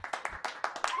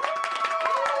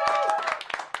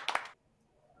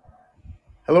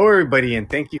Hello, everybody, and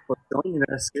thank you for joining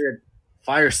us here at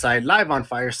Fireside, live on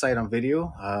Fireside on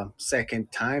video. Second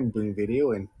time doing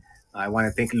video, and I want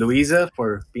to thank Louisa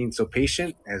for being so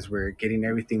patient as we're getting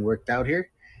everything worked out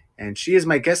here. And she is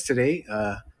my guest today.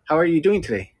 How are you doing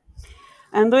today?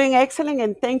 I'm doing excellent,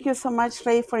 and thank you so much,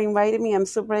 Ray, for inviting me. I'm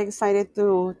super excited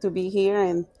to be here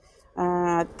and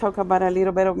talk about a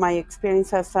little bit of my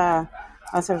experience as a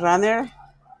runner.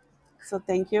 So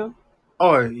thank you.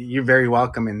 Oh, you're very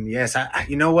welcome. And yes,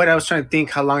 you know what? I was trying to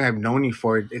think how long I've known you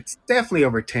for. It's definitely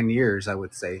over 10 years, I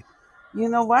would say. You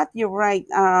know what? You're right.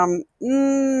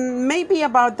 Maybe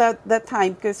about that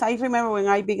time, because I remember when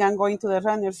I began going to the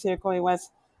runner circle, it was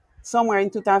somewhere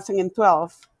in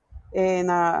 2012.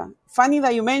 And funny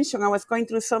that you mentioned, I was going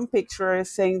through some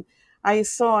pictures and I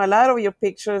saw a lot of your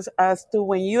pictures as to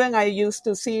when you and I used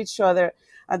to see each other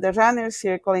at the runner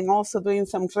circle and also doing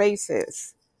some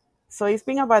races. So it's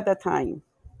been about that time.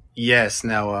 Yes.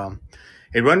 Now,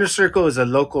 a Runner Circle is a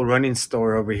local running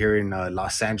store over here in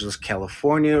Los Angeles,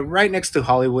 California, right next to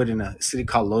Hollywood in a city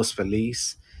called Los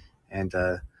Feliz. And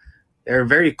they're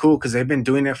very cool because they've been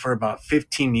doing it for about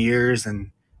 15 years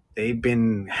and they've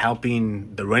been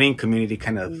helping the running community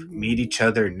kind of meet Mhm. each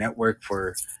other and network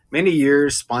for many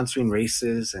years, sponsoring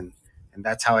races. And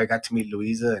that's how I got to meet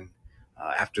Louisa. And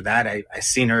after that, I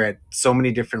seen her at so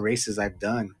many different races I've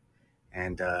done.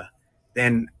 And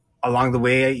then along the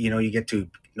way, you get to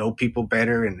know people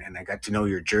better, and I got to know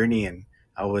your journey, and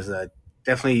I was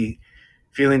definitely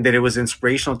feeling that it was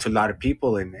inspirational to a lot of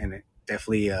people, and it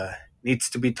definitely needs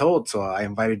to be told. So I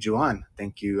invited you on.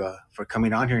 Thank you for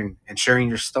coming on here and sharing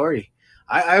your story.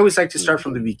 I always like to start Thank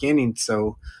from the you. beginning.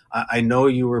 So I know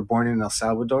you were born in El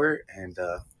Salvador, and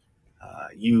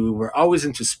you were always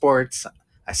into sports.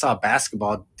 I saw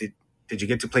basketball. Did you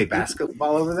get to play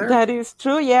basketball over there? That is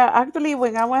true. Yeah, actually,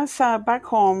 when I was back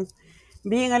home,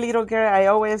 being a little girl, I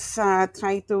always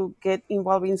try to get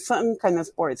involved in some kind of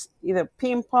sports, either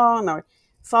ping pong or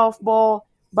softball.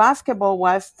 Basketball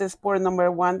was the sport number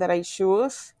one that I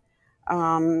chose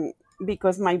um,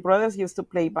 because my brothers used to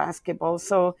play basketball.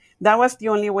 So that was the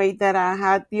only way that I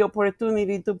had the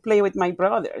opportunity to play with my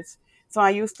brothers. So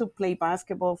I used to play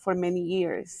basketball for many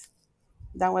years.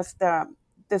 That was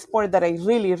the sport that I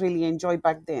really, really enjoyed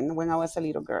back then when I was a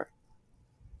little girl.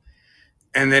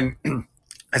 And then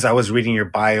as I was reading your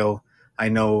bio, I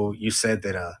know you said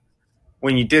that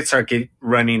when you did start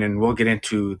running, and we'll get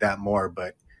into that more,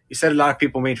 but you said a lot of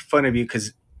people made fun of you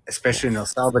because, especially in El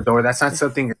Yes. Salvador, that's not Yes.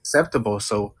 something acceptable.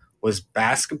 So, was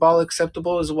basketball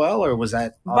acceptable as well, or was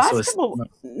that also a Basketball,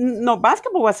 no,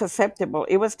 basketball was acceptable.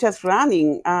 It was just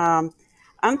running.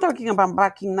 I'm talking about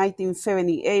back in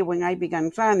 1978 when I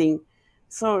began running.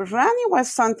 So running was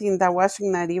something that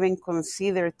wasn't not even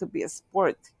considered to be a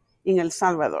sport in El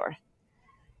Salvador.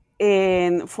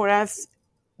 And for us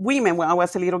women, when I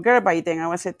was a little girl by then, I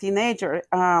was a teenager,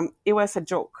 it was a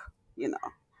joke, you know.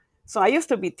 So I used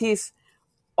to be teased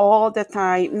all the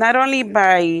time, not only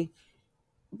by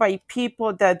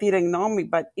people that didn't know me,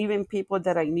 but even people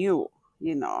that I knew,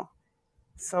 you know.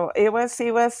 So it was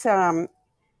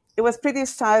pretty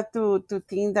sad to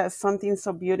think that something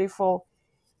so beautiful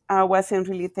wasn't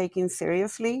really taken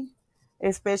seriously,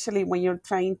 especially when you're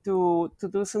trying to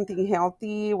do something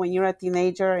healthy when you're a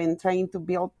teenager and trying to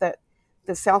build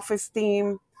the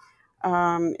self-esteem,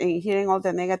 and hearing all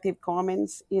the negative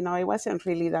comments. It wasn't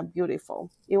really that beautiful.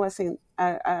 It wasn't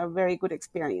a very good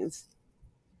experience.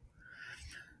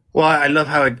 Well, I love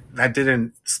how that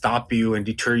didn't stop you and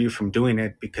deter you from doing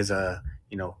it because,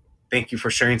 you know, thank you for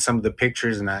sharing some of the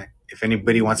pictures. And if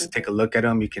anybody wants to Mhm. take a look at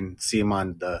them, you can see them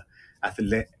on the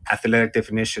athletic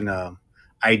definition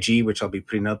IG, which I'll be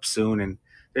putting up soon. And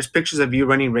there's pictures of you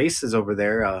running races over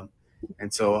there.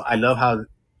 And so I love how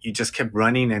you just kept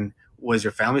running. And was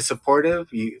your family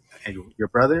supportive? You and your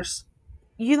brothers?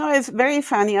 It's very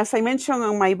funny. As I mentioned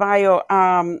on my bio,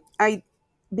 I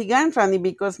began running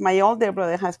because my older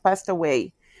brother has passed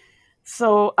away.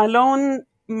 So alone,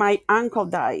 my uncle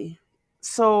died.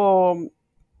 So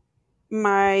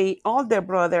my older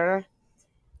brother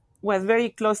was very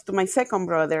close to my second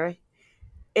brother,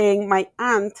 and my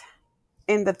aunt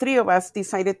and the three of us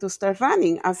decided to start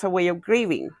running as a way of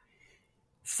grieving.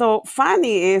 So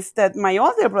funny is that my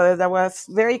older brother, that was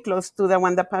very close to the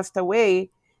one that passed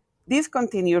away,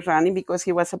 discontinued running because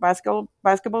he was a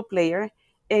basketball player,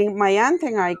 and my aunt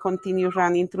and I continued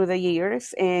running through the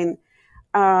years, and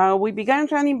we began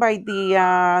running by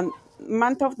the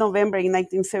month of November in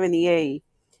 1978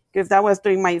 because that was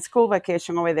during my school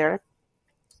vacation over there.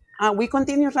 We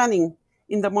continued running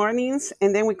in the mornings,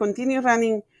 and then we continued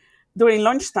running during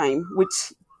lunchtime,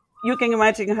 which you can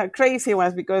imagine how crazy it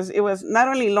was because it was not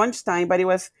only lunchtime, but it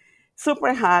was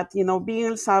super hot, being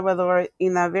in El Salvador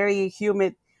in a very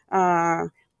humid uh,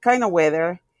 kind of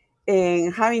weather,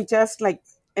 and having just like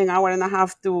an hour and a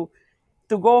half to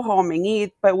go home and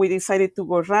eat, but we decided to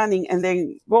go running and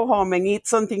then go home and eat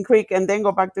something quick and then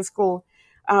go back to school.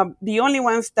 The only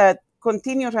ones that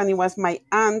continued running was my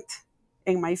aunt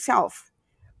and myself,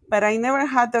 but I never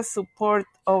had the support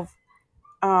of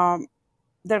um,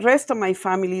 the rest of my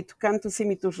family to come to see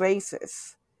me to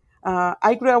races.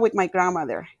 I grew up with my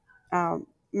grandmother.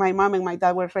 My mom and my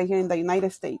dad were right here in the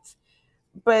United States,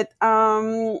 but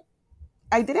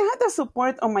I didn't have the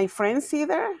support of my friends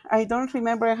either. I don't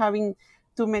remember having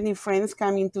too many friends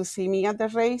coming to see me at the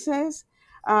races.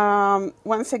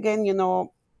 Once again,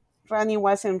 running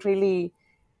wasn't really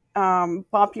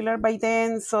popular by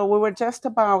then. So we were just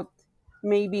about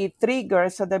maybe three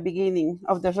girls at the beginning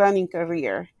of the running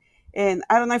career. And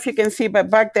I don't know if you can see, but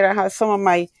back there I have some of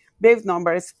my bib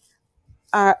numbers,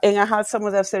 and I have some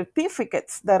of the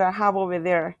certificates that I have over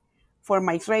there for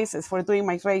my races, for doing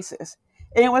my races.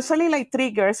 And it was only like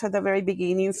three girls at the very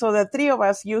beginning. So the three of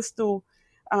us used to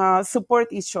support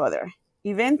each other.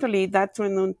 Eventually, that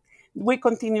turned on, we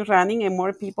continued running and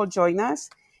more people joined us.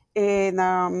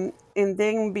 And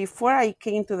then before I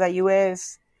came to the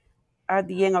US at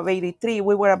the end of 83,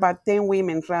 we were about 10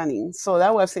 women running. So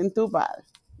that wasn't too bad,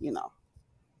 you know.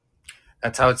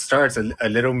 That's how it starts, a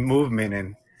little movement.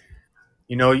 And,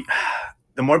 you know,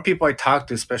 the more people I talk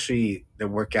to, especially that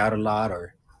work out a lot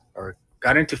or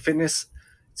got into fitness,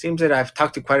 it seems that I've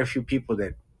talked to quite a few people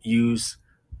that use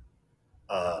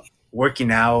uh,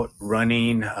 working out,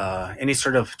 running, any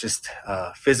sort of just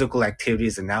physical activity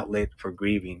as an outlet for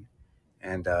grieving.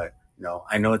 And I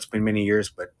know it's been many years,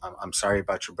 but I'm sorry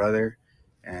about your brother.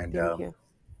 And Thank you.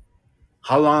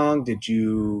 how long did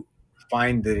you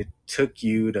find that it took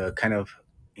you to kind of,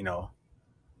 you know,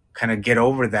 kind of get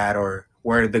over that, or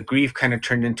where the grief kind of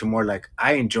turned into more like,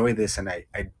 I enjoy this, and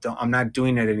I'm not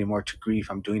doing it anymore to grief.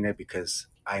 I'm doing it because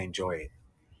I enjoy it.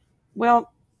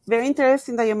 Well, very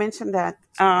interesting that you mentioned that,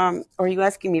 or you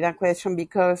asking me that question,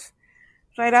 because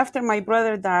right after my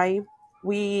brother died,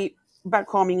 we back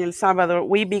home in El Salvador,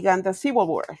 we began the Civil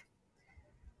War.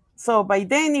 So by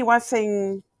then,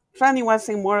 running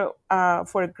wasn't more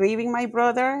for grieving my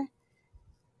brother,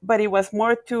 but it was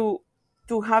more to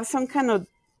have some kind of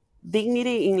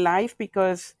dignity in life,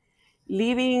 because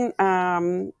living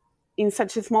in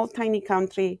such a small, tiny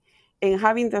country and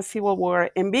having the Civil War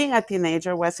and being a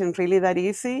teenager wasn't really that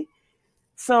easy.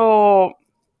 So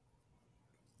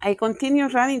I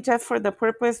continued running just for the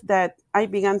purpose that I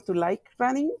began to like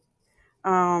running.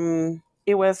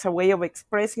 It was a way of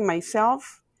expressing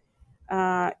myself.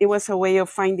 It was a way of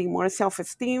finding more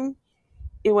self-esteem.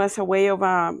 It was a way of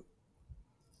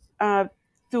uh,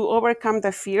 to overcome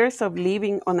the fears of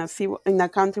living in a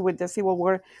country where the civil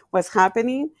war was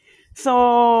happening.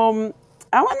 So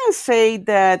I want to say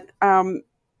that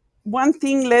one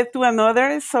thing led to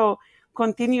another. So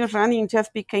continuous running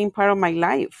just became part of my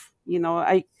life.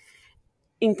 I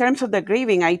in terms of the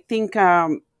grieving, I think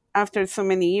after so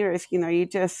many years, you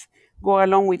just go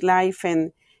along with life,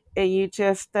 and you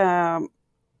just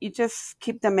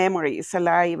keep the memories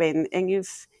alive, and you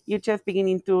just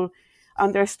beginning to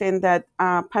understand that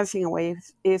passing away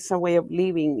is a way of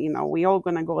living. We all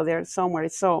gonna go there somewhere.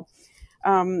 So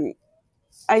um,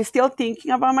 I still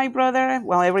thinking about my brother.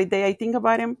 Well, every day I think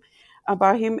about him,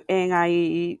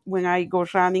 and when I go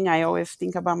running, I always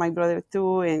think about my brother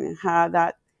too, and how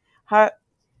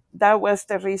that was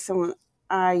the reason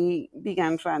I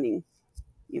began running.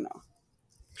 You know.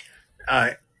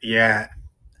 Yeah,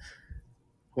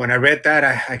 when I read that,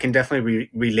 I can definitely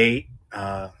relate.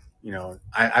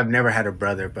 I've never had a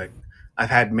brother, but I've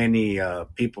had many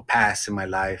people pass in my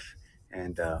life,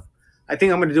 and I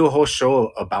think I'm going to do a whole show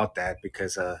about that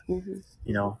because Hmm.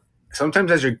 you know,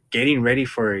 sometimes as you're getting ready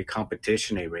for a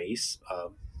competition, a race,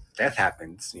 death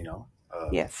happens. A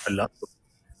Yes. loved one,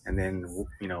 and then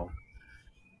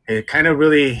it kind of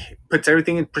really puts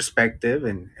everything in perspective,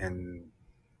 and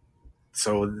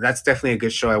so that's definitely a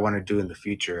good show I want to do in the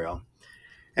future.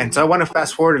 And so I Hmm. want to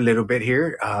fast forward a little bit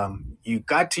here. You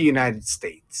got to United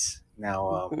States.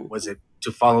 Now, Hmm. was it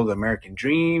to follow the American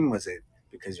dream? Was it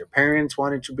because your parents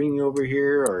wanted to bring you over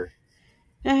here, or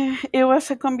It was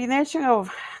a combination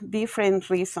of different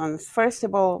reasons. First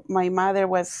of all, my mother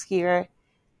was here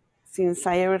since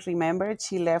I ever remembered.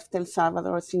 She left El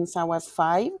Salvador since I was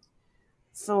 5.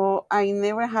 So I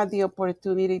never had the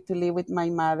opportunity to live with my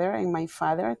mother and my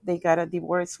father. They got a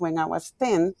divorce when I was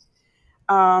 10.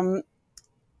 Um,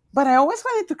 but I always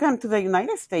wanted to come to the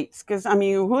United States because, I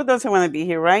mean, who doesn't want to be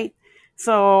here, right?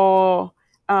 So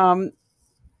um,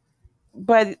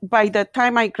 but by the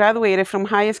time I graduated from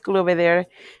high school over there,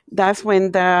 that's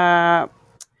when the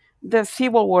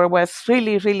Civil War was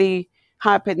really, really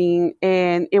happening,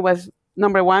 and it was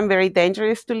number one very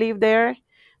dangerous to live there.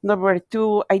 Number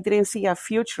two, I didn't see a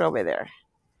future over there,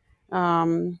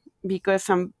 because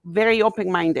I'm very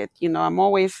open minded. I'm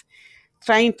always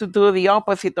trying to do the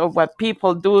opposite of what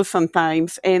people do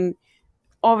sometimes, and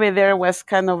over there was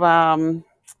kind of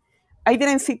I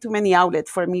didn't see too many outlets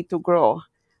for me to grow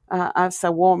as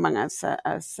a woman, as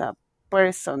a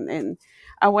person, and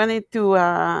I wanted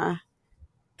to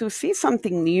see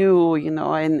something new,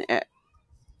 and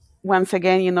once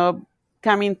again,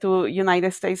 coming to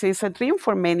United States is a dream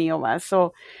for many of us.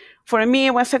 So for me,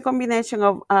 it was a combination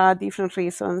of different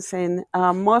reasons, and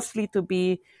mostly to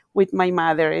be with my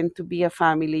mother and to be a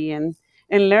family and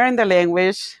learn the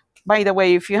language. By the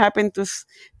way, if you happen to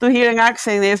hear an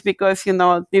accent, it's because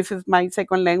this is my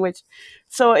second language.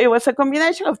 So it was a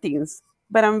combination of things.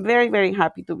 But I'm very very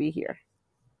happy to be here.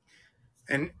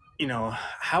 And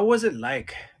how was it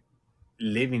like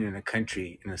living in a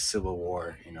country in a civil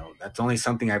war? That's only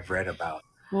something I've read about.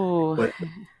 Ooh. But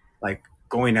like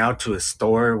going out to a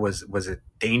store, was it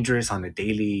dangerous on a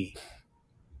daily,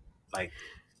 like?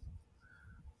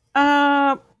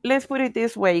 Let's put it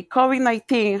this way: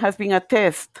 COVID-19 has been a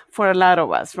test for a lot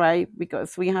of us, right?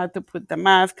 Because we had to put the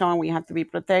mask on, we had to be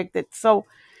protected. So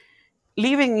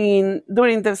living in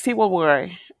during the Civil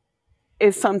War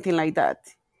is something like that.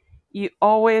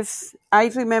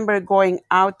 I remember going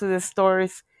out to the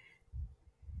stores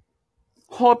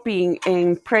hoping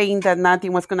and praying that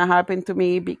nothing was going to happen to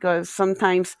me, because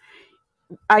sometimes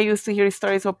I used to hear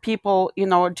stories of people,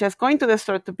 just going to the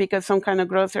store to pick up some kind of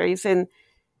groceries, and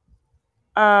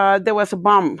there was a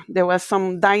bomb, there was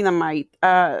some dynamite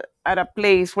at a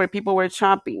place where people were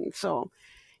shopping. So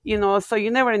you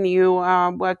never knew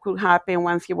what could happen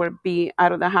once you were be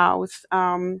out of the house,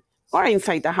 or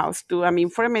inside the house too. I mean,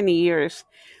 for many years,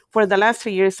 for the last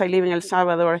 3 years I live in El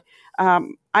Salvador,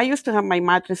 I used to have my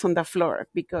mattress on the floor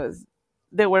because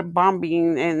they were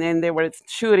bombing and there were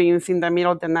shootings in the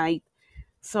middle of the night.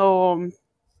 So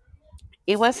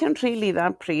it wasn't really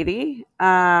that pretty,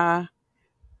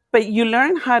 but you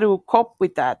learn how to cope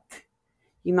with that,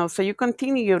 so you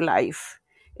continue your life.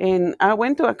 And I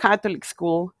went to a Catholic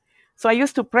school, so I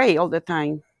used to pray all the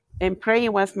time, and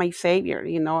praying was my savior,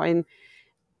 and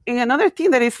another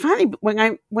thing that is funny, when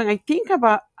I think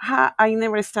about how I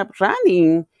never stopped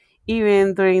running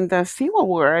even during the Civil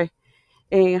War,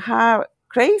 and how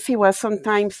crazy it was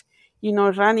sometimes,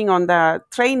 running on the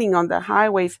training on the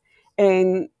highways,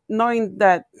 and knowing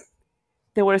that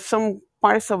there were some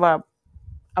parts of a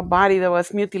body that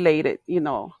was mutilated,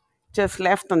 just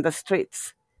left on the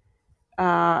streets.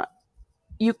 uh,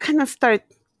 you kind of start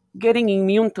getting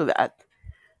immune to that.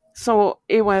 So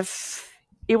it was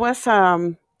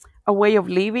a way of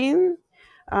living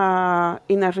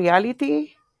in a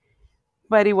reality,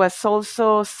 but it was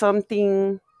also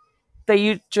something that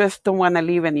you just don't want to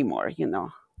live anymore.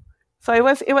 So it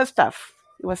was tough.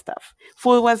 It was tough.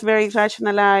 Food was very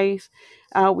rationalized.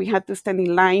 We had to stand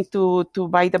in line to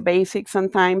buy the basics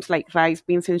sometimes, like rice,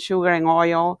 beans, and sugar and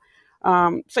oil.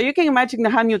 So you can imagine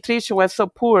how nutrition was so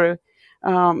poor.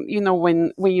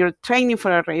 When you're training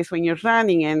for a race, when you're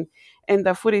running, and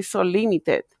the food is so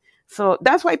limited. So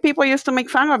that's why people used to make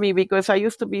fun of me, because I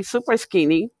used to be super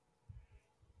skinny,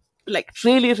 like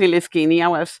really, really skinny. I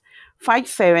was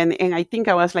 5'7", and I think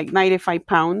I was like 95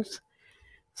 pounds.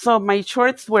 So my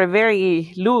shorts were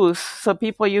very loose. So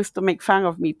people used to make fun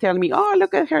of me, tell me, "Oh,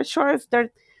 look at her shorts;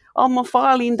 they're almost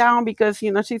falling down because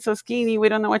she's so skinny. We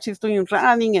don't know what she's doing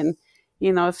running." And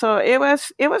so it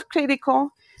was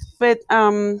critical, but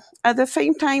at the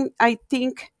same time, I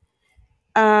think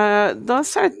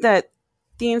those are the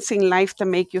things in life that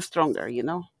make you stronger.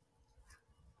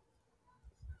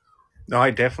 No, I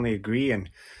definitely agree.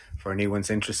 And for anyone's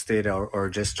interested, or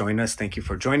just join us, thank you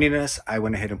for joining us. I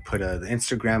went ahead and put the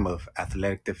Instagram of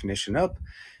Athletic Definition up,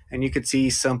 and you could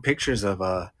see some pictures of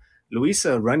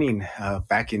Luisa running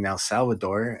back in El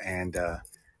Salvador, and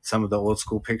some of the old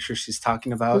school pictures she's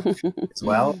talking about as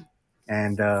well.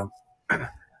 And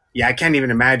yeah, I can't even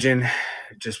imagine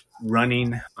just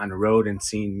running on a road and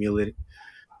seeing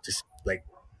just like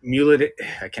mulet.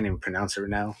 I can't even pronounce it right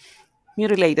now.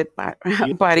 Mutilated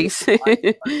Mutilated bodies. body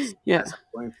parts Yeah. as I'm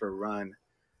going for a run.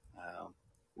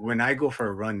 When I go for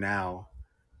a run now,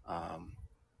 um,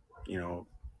 you know,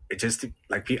 it just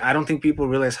like I don't think people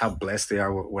realize how blessed they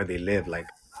are where they live. Like,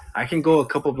 I can go a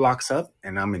couple blocks up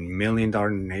and I'm in $1 million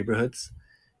neighborhoods,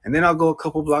 and then I'll go a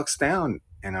couple blocks down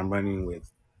and I'm running with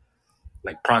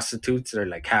like prostitutes that are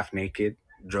like half naked,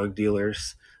 drug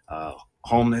dealers,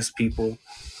 homeless people,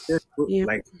 just Yeah,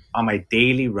 like on my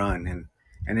daily run.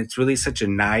 And it's really such a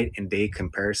night and day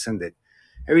comparison that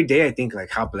every day I think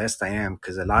like how blessed I am,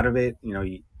 because a lot of it,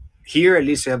 here at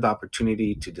least you have the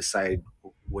opportunity to decide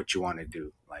what you want to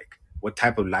do, like what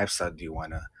type of lifestyle do you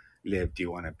want to live, do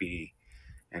you want to be.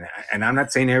 And I'm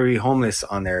not saying every homeless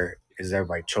on there is there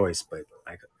by choice, but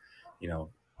like, you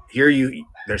know here you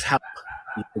there's help,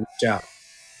 you can reach out.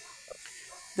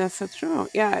 that's so true.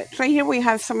 Yeah, right here we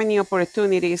have so many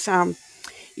opportunities.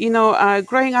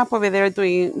 Growing up over there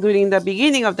during the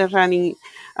beginning of the running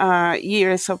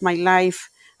years of my life,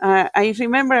 I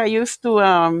remember I used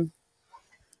to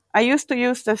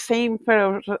use the same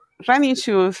pair of running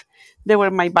shoes. They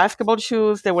were my basketball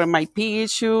shoes. They were my PE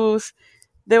shoes.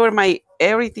 They were my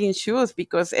everything shoes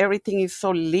because everything is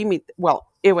so limited. Well,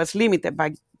 it was limited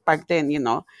back then,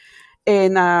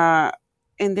 and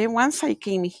and then once I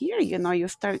came here, you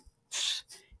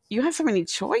have so many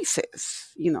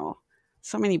choices,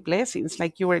 so many blessings,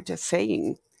 like you were just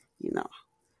saying, you know.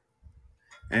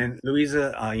 And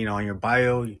Louisa, on your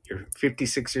bio, you're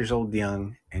 56 years old,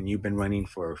 young, and you've been running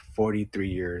for 43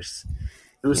 years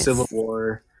through Civil Yes.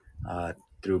 War,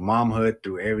 through momhood,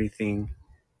 through everything.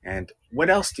 And what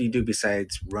else do you do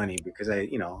besides running? Because I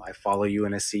follow you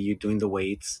and I see you doing the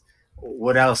weights.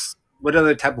 What else? What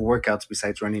other type of workouts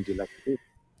besides running do you like to do?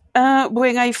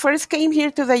 When I first came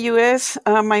here to the U.S.,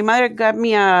 my mother got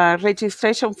me a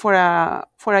registration for a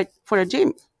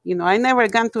gym. I never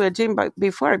gone to a gym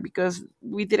before because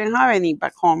we didn't have any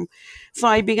back home. So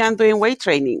I began doing weight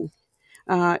training,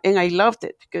 and I loved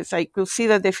it because I could see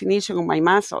the definition of my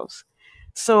muscles.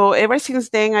 So ever since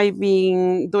then, I've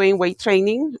been doing weight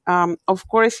training. Of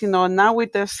course, now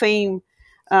with the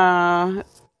uh,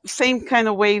 same kind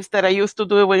of waves that I used to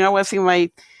do when I was in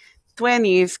my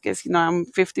 20s, because I'm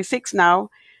 56 now.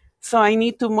 So I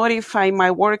need to modify my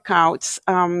workouts.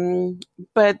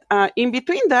 But in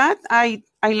between that, I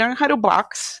learned how to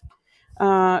box,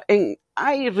 and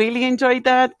I really enjoyed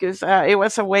that because it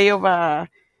was a way of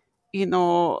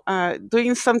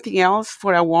doing something else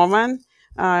for a woman.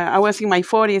 I was in my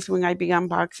 40s when I began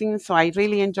boxing, so I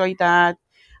really enjoyed that.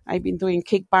 I've been doing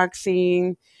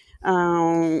kickboxing.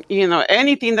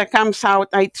 Anything that comes out,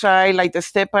 I try, like the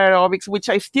step aerobics, which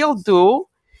I still do.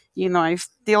 I'm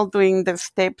still doing the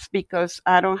steps because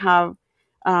I don't have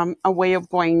a way of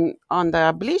going on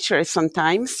the bleachers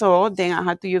sometimes. So then I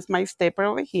had to use my stepper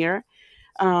over here.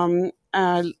 Um,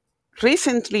 uh,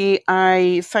 Recently,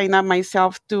 I signed up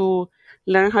myself to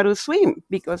learn how to swim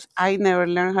because I never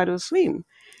learned how to swim.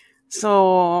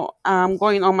 So I'm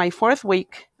going on my fourth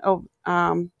week of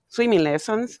swimming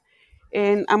lessons,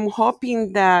 and I'm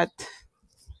hoping that,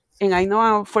 and I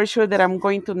know for sure that I'm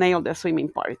going to nail the swimming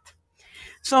part.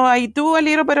 So I do a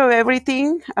little bit of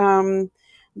everything.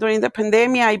 During the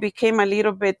pandemic, I became a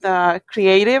little bit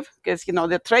creative because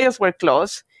the trails were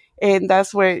closed, and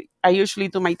that's where I usually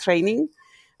do my training.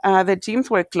 The gyms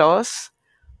were closed,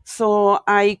 so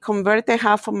I converted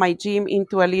half of my gym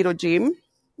into a little gym.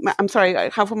 I'm sorry,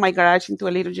 half of my garage into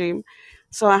a little gym.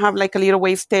 So I have like a little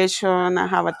weight station. I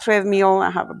have a treadmill.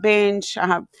 I have a bench. I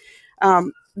have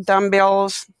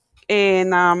dumbbells,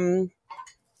 and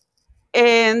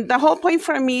the whole point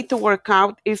for me to work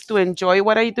out is to enjoy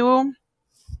what I do.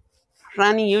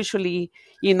 Running usually,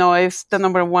 is the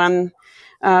number one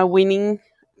winning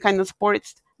kind of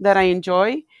sports that I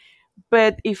enjoy.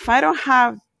 But if I don't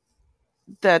have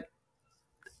the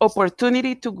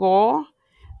opportunity to go,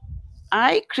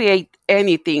 I create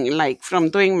anything, like from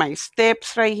doing my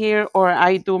steps right here, or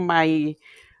I do my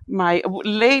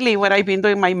lately what I've been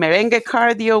doing, my merengue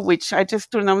cardio, which I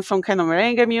just turn on some kind of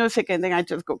merengue music and then I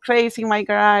just go crazy in my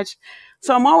garage.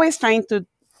 So I'm always trying to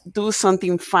do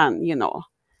something fun.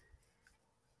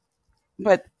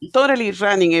 But totally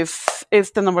running is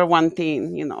the number one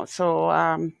thing. So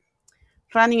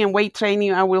running and weight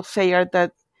training, I will say, are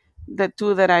the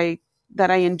two that I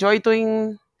enjoy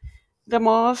doing the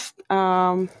most.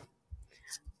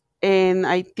 And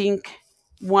I think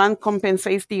one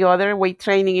compensates the other. Weight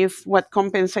training is what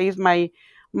compensates my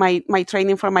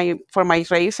training for my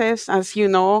races. As you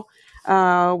know,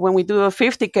 when we do the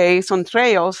 50Ks on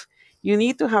trails, you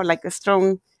need to have like a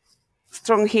strong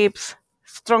hips,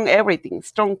 strong everything,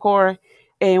 strong core,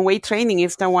 and weight training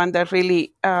is the one that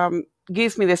really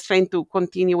gives me the strength to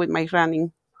continue with my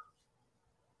running.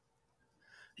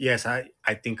 Yes, I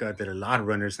think that a lot of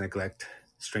runners neglect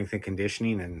strength and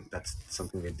conditioning, and that's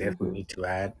something they definitely Hmm. need to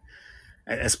add.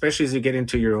 Especially as you get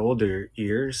into your older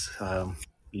years,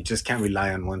 you just can't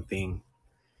rely on one thing.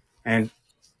 And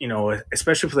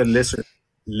especially for the listener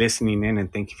listening in,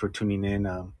 and thank you for tuning in.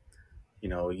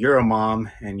 You're a mom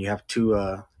and you have two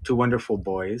two wonderful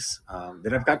boys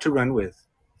that I've got to run with,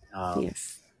 um,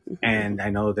 Yes. and I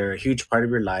know they're a huge part of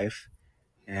your life.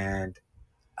 And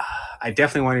I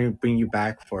definitely want to bring you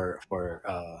back for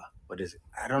what is it?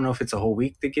 I don't know if it's a whole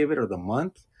week they give it or the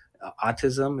month.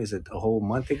 Autism, is it a whole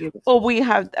month they give it? Oh, we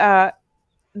have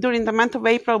during the month of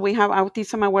April we have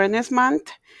Autism Awareness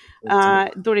Month. It's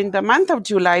amazing. During the month of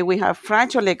July we have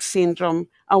Fragile X Syndrome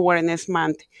Awareness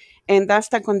Month, and that's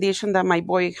the condition that my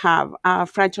boy have,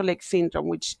 Fragile X syndrome,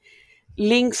 which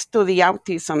links to the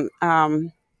autism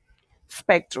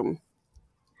spectrum.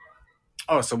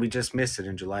 Oh, so we just missed it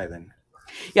in July then.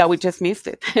 Yeah, we just missed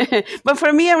it. But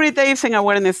for me, every day is an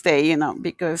awareness day,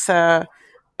 because uh,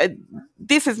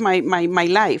 this is my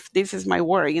life. This is my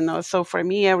work. So for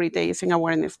me, every day is an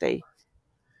awareness day.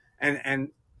 And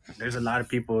there's a lot of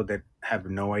people that have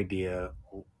no idea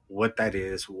what that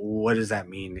is. What does that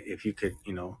mean? If you could,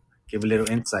 give a little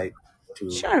insight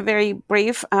to. Sure, very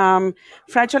brief.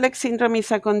 Fragile X syndrome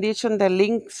is a condition that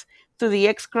links to the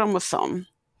X chromosome,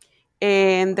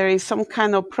 and there is some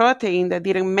kind of protein that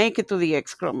didn't make it to the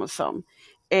X chromosome.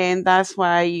 And that's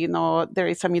why, there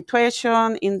is a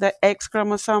mutation in the X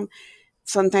chromosome.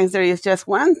 Sometimes there is just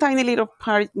one tiny little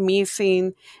part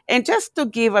missing. And just to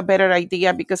give a better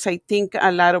idea, because I think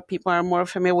a lot of people are more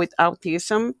familiar with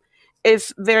autism,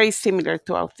 it's very similar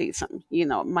to autism.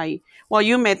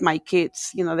 You met my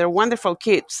kids, they're wonderful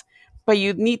kids, but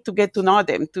you need to get to know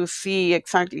them to see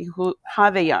exactly how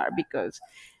they are, because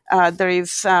there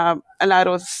is a lot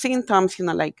of symptoms,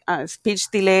 like speech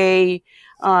delay,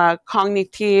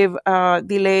 cognitive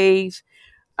delays.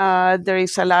 There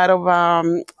is a lot of,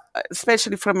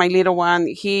 especially for my little one,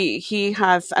 he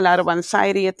has a lot of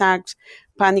anxiety attacks,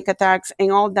 panic attacks,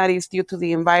 and all that is due to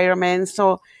the environment.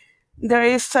 So there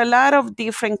is a lot of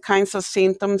different kinds of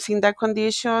symptoms in that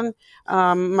condition.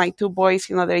 My two boys,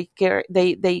 they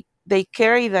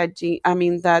carry that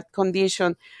that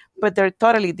condition, but they're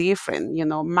totally different.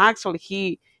 Maxwell,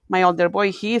 my older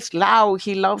boy, he is loud.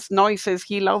 He loves noises.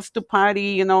 He loves to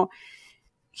party.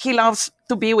 He loves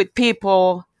to be with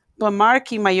people. But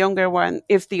Marky, my younger one,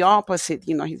 is the opposite.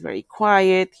 He's very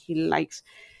quiet. He likes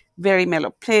very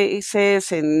mellow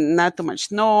places and not too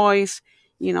much noise.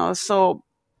 So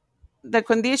the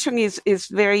condition is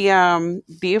very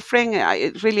different.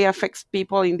 It really affects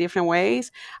people in different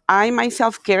ways. I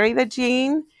myself carry the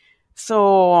gene,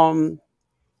 so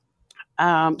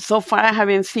so far I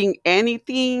haven't seen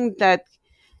anything that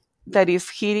is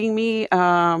hitting me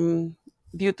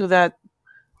due to that,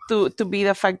 to be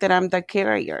the fact that I'm the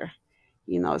carrier.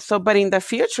 So, but in the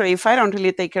future, if I don't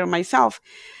really take care of myself,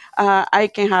 I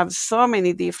can have so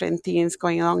many different things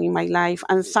going on in my life.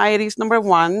 Anxiety is number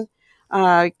one.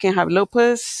 I can have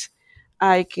lupus.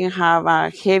 I can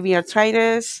have heavy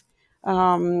arthritis.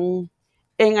 Um,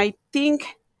 and I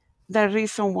think the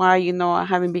reason why, I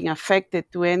haven't been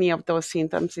affected to any of those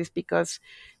symptoms is because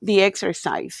the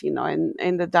exercise,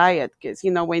 and the diet. Because,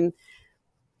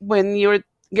 when you're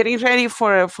getting ready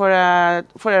for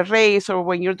a race, or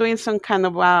when you're doing some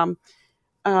um,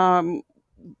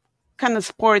 kind of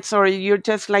sports, or you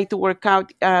just like to work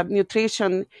out,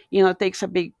 nutrition, takes a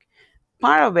big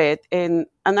part of it. And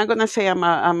I'm not gonna say I'm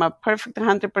a perfect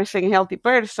 100% healthy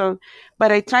person,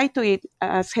 but I try to eat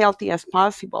as healthy as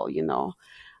possible.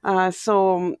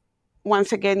 So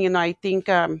once again, I think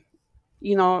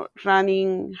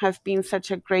running has been such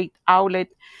a great outlet,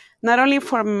 not only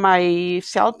for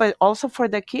myself but also for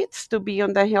the kids to be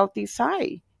on the healthy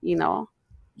side.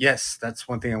 Yes, that's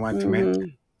one thing I wanted to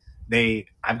mention. Hmm.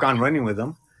 I've gone running with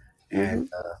them, and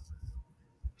Hmm.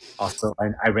 also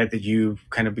I read that you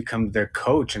kind of become their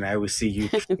coach, and I always see you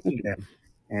training them,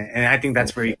 and I think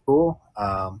that's very cool.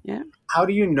 Yeah. How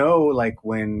do you know, like,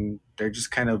 when they're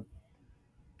just kind of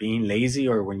being lazy,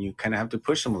 or when you kind of have to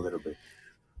push them a little bit?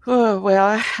 Oh,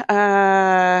 well,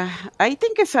 I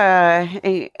think it's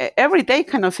a everyday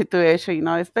kind of situation,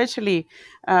 especially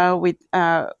with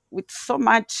so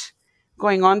much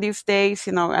going on these days.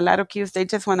 A lot of kids, they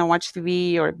just want to watch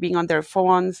TV or being on their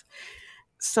phones.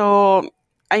 So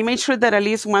I made sure that at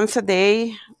least once a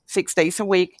day, 6 days a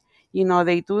week,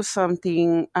 they do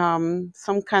something,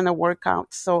 some kind of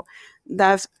workout. So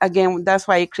that's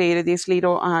why I created this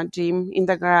little gym in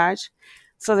the garage,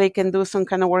 so they can do some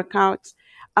kind of workouts.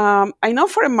 I know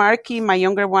for Marky, my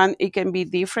younger one, it can be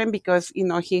different because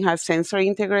he has sensory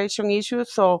integration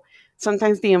issues. So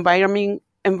sometimes the environment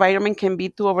can be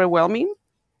too overwhelming,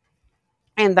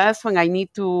 and that's when I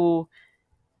need to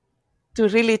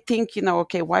really think,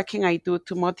 okay, what can I do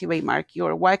to motivate Marky,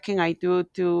 or what can I do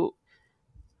to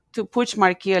push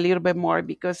Marky a little bit more,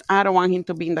 because I don't want him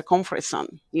to be in the comfort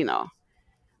zone.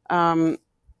 When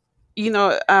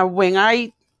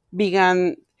I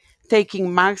began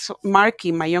taking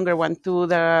Marky, my younger one, to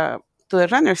the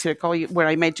runner circle where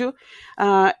I met you,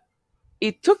 uh,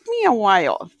 it took me a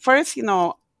while. First,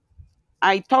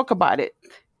 I talk about it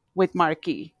with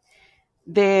Marky.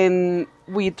 Then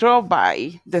we drove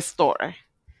by the store.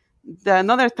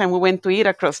 Another time we went to eat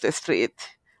across the street.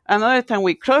 Another time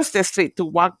we crossed the street to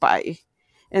walk by.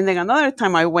 And then another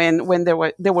time I went when there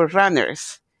were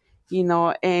runners,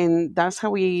 and that's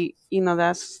how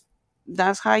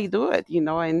that's how I do it,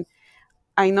 and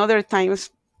I know there are times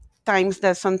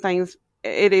that sometimes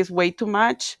it is way too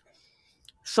much,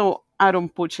 so I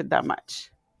don't push it that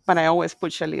much, but I always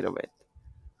push a little bit.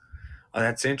 Oh,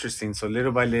 that's interesting. So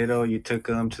little by little, you took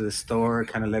them to the store,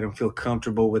 kind of let them feel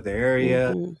comfortable with the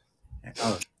area. Hmm.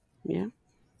 Oh, Yeah.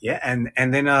 yeah,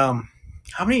 and then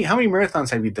how many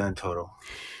marathons have you done total?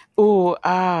 Oh,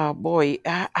 boy,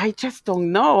 I just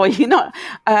don't know.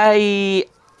 I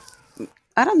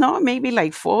I don't know, maybe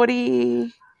like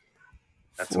 40,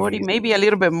 That's 40, amazing. maybe a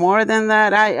little bit more than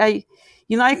that. I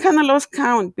kind of lost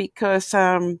count because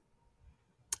I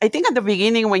think at the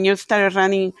beginning when you started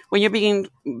running, when you begin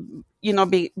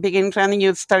running,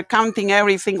 you start counting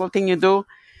every single thing you do.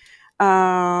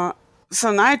 Uh,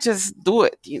 so now I just do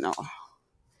it.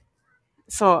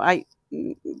 So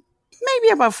maybe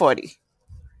about 40.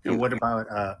 You And know. what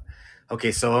about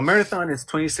okay, so a marathon is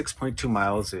 26.2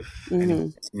 miles if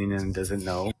anyone Hmm. listening in doesn't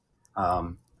know.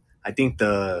 Um I think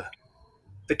the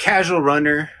casual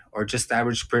runner or just the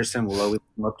average person will always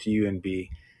come up to you and be,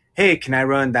 "Hey, can I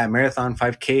run that marathon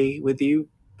 5K with you?"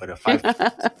 But a 5K is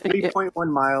Yeah.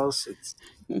 3.1 miles. It's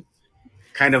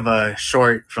kind of a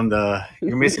short from the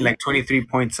you're missing like 23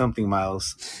 point something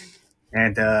miles.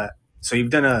 And so you've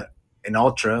done an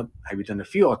ultra. Have you done a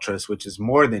few ultras, which is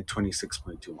more than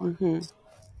 26.2 miles? Hmm.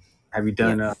 Have you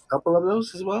done a Yes. couple of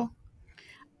those as well?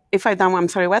 If I done, I'm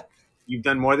sorry, what? You've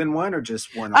done more than one or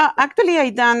just one ultra? Actually, I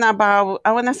done about,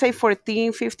 I want to say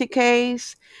 14,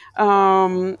 50Ks.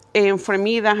 And for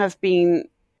me, that has been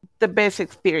the best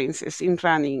experiences in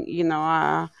running.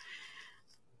 Uh,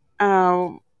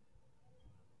 and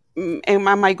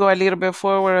I might go a little bit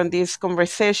forward on this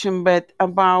conversation, but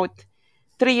about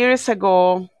 3 years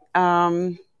ago,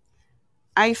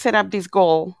 I set up this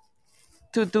goal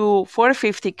to do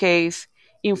 450Ks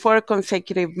in 4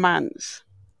 consecutive months,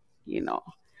 you know.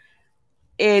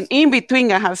 And in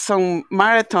between, I have some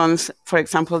marathons, for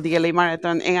example, the LA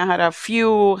Marathon, and I had a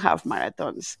few half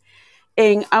marathons.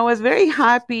 And I was very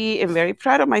happy and very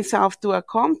proud of myself to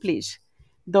accomplish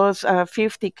those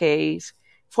 50Ks,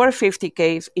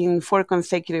 450Ks in 4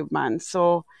 consecutive months.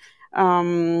 So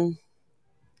um,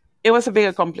 it was a big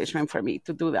accomplishment for me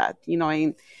to do that,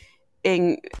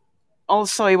 and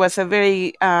also it was a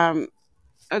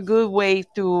good way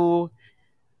to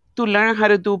learn how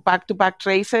to do back-to-back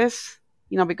races,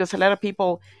 because a lot of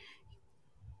people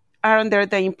are under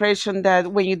the impression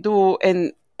that when you do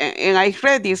and I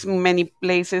read this in many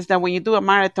places that when you do a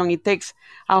marathon, it takes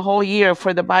a whole year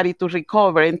for the body to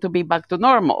recover and to be back to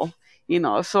normal.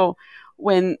 So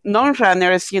when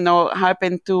non-runners,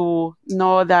 happen to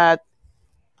know that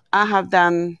I have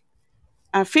done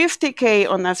a 50K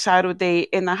on a Saturday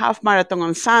and a half marathon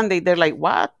on Sunday, they're like,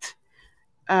 "What?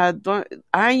 Don't,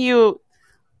 aren't you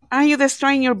aren't you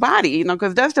destroying your body?"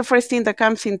 Because that's the first thing that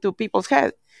comes into people's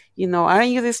head. Aren't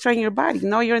you destroying your body?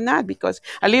 No, you're not, because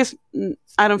at least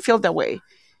I don't feel that way,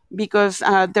 because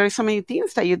there are so many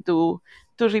things that you do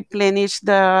to replenish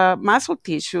the muscle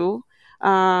tissue,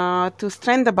 to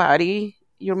strengthen the body,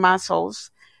 your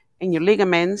muscles, and your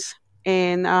ligaments.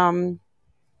 And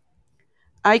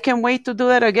I can't wait to do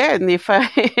that again if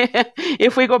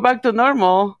if we go back to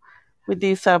normal with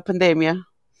this pandemic.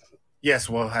 Yes,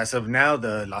 well, as of now,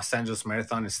 the Los Angeles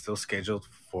Marathon is still scheduled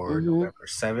for Hmm. November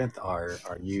 7th. Are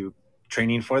you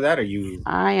training for that? Are you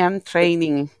I am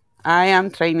training. I am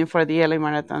training for the LA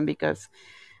Marathon because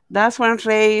that's one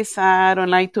race I don't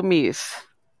like to miss.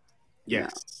 You know.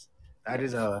 Yes. That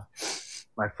is Yes.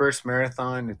 my first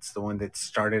marathon. It's the one that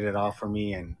started it all for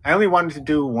me and I only wanted to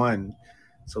do one.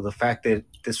 So the fact that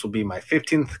this will be my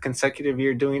 15th consecutive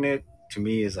year doing it to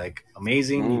me is like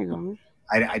amazing. There you go.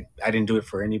 I didn't do it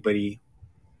for anybody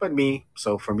but me.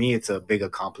 So for me, it's a big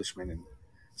accomplishment, and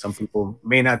some people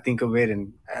may not think of it,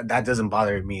 and that doesn't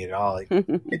bother me at all.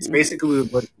 It's basically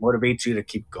what motivates you to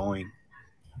keep going.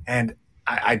 And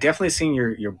I definitely seen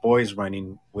your boys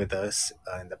running with us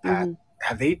in the past. Mhm.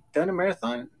 Have they done a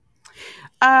marathon?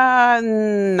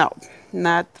 No,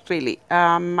 not really.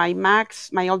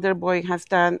 My older boy, has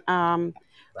done Right.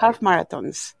 half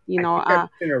marathons. I think I've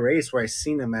been in a race where I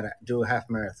seen them do a half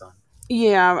marathon.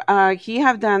 Yeah, he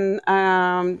have done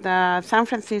the San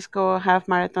Francisco half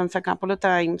marathons a couple of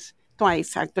times,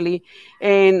 twice actually,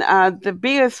 and the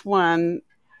biggest one,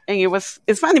 and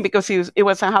it's funny because it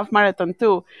was a half marathon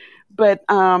too, but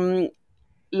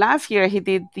last year he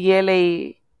did the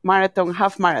LA marathon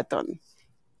half marathon,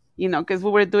 because we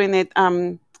were doing it.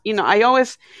 I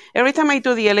always, every time I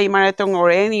do the LA marathon or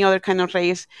any other kind of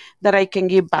race that I can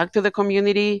give back to the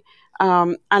community,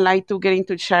 I like to get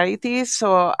into charities.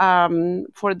 So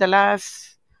for the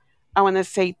last, I want to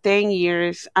say 10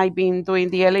 years, I've been doing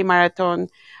the LA marathon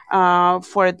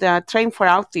for the Train for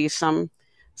Autism.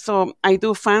 So I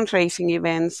do fundraising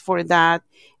events for that.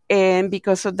 And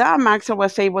because of that, Max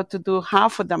was able to do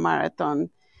half of the marathon.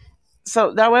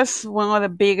 So that was one of the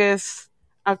biggest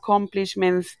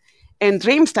accomplishments and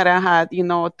dreams that I had,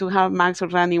 to have Max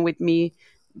running with me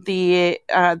the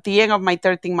end of my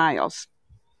 13 miles.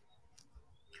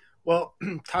 Well,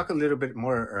 talk a little bit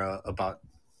more about,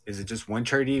 is it just one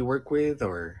charity you work with,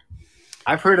 or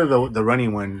I've heard of the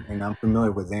running one and I'm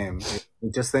familiar with them. Is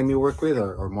it just them you work with,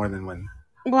 or more than one?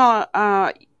 Well,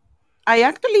 I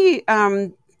actually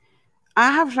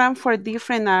I have run for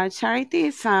different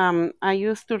charities. I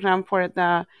used to run for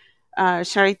the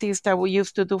charities that we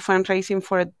used to do fundraising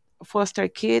for foster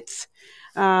kids,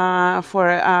 for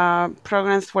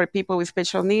programs for people with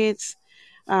special needs.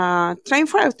 Train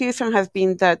for Autism has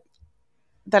been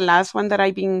the last one that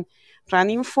I've been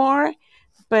running for.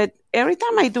 But every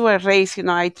time I do a race,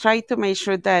 I try to make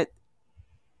sure that,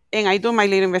 and I do my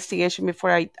little investigation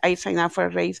before I sign up for a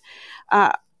race.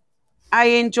 Uh, I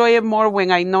enjoy it more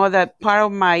when I know that part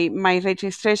of my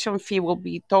registration fee will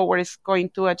be towards going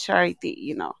to a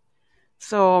charity.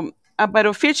 So, but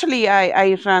officially,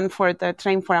 I run for the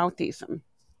Train for Autism.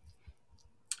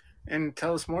 And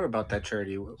tell us more about that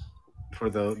charity for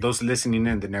those listening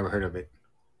in that never heard of it.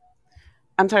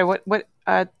 I'm sorry, what?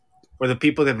 For the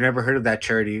people that have never heard of that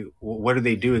charity, what do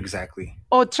they do exactly?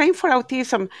 Oh, Train for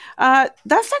Autism.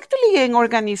 That's actually an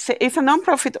organization. It's a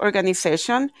nonprofit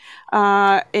organization,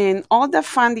 and all the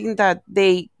funding that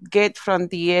they get from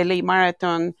the LA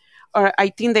Marathon, or I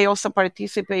think they also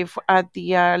participate at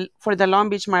the for the Long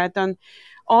Beach Marathon.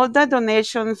 All the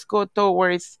donations go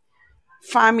towards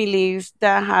families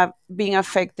that have been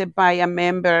affected by a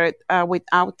member with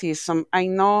autism. I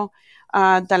know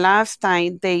the last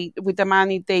time they, with the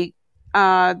money they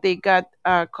got,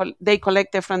 they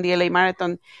collected from the LA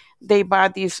Marathon, they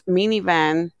bought this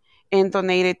minivan and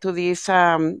donated to this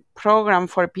program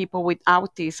for people with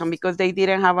autism because they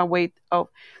didn't have a way of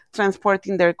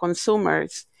transporting their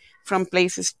consumers from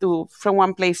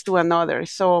one place to another.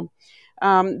 So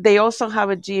they also have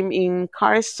a gym in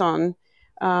Carson.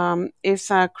 It's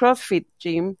a CrossFit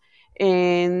gym,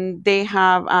 and they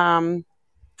have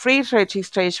free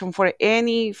registration for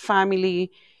any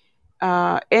family,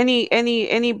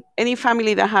 any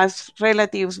family that has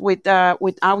relatives with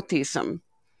autism.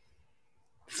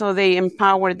 So they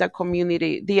empower the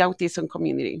community, the autism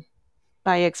community,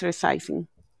 by exercising.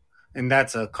 And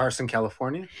that's Carson,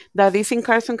 California. That is in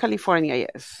Carson, California.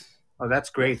 Yes. Oh, that's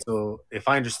great. So, if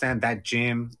I understand, that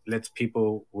gym lets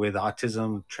people with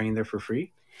autism train there for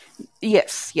free.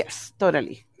 Yes. Yes.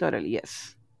 Totally. Totally.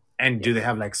 Yes. And do they Yes.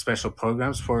 have like special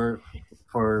programs for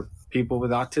people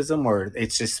with autism, or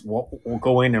it's just we'll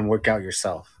go in and work out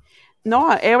yourself?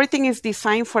 No, everything is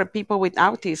designed for people with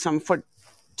autism, for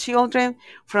children,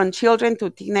 from children to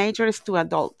teenagers to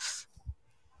adults.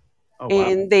 Oh wow.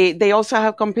 And they also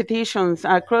have competitions,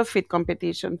 CrossFit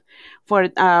competitions for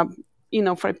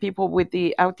for people with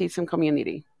the autism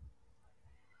community.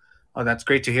 Oh, that's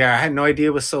great to hear. I had no idea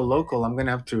it was so local. I'm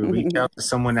gonna have to reach out to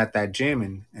someone at that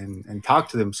gym and talk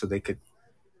to them so they could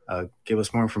give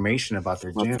us more information about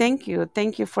their Well, gym.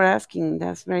 thank you for asking.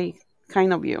 That's very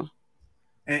kind of you.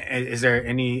 And is there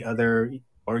any other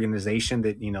organization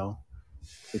that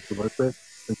that you work with?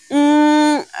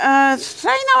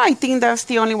 Right now, I think that's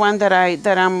the only one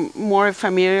that I'm more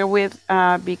familiar with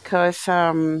because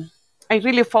I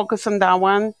really focus on that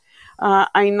one.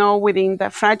 I know within the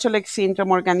Fragile X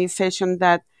Syndrome organization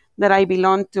that I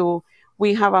belong to,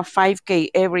 we have a 5K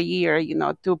every year,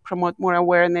 to promote more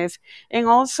awareness and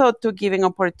also to give an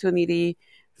opportunity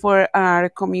for our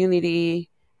community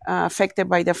affected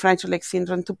by the Fragile X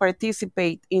Syndrome to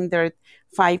participate in their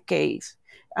 5Ks.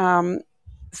 Um,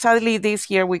 Sadly, this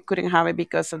year we couldn't have it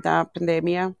because of the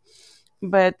pandemic,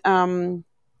 but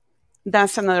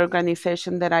that's another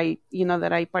organization that I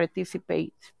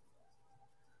participate.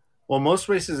 Well, most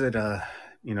races that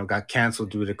got canceled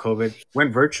due to COVID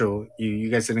went virtual. You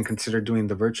guys didn't consider doing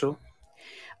the virtual?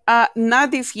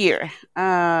 Not this year.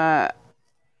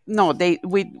 No,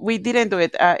 we didn't do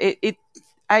it. It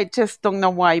I just don't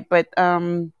know why, but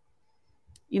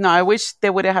I wish they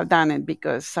would have done it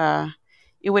because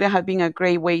it would have been a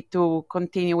great way to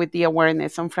continue with the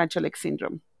awareness on Fragile X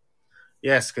syndrome.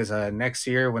 Yes, because next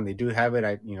year when they do have it,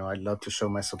 I'd love to show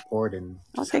my support and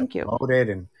Oh, just help thank you. promote it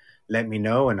and let me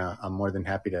know, and I'm more than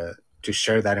happy to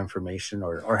share that information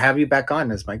or have you back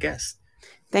on as my guest.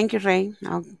 Thank you, Ray.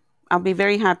 I'll be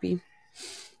very happy.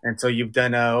 And so you've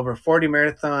done over 40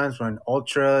 marathons, run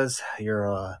ultras. You're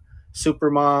a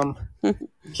super mom.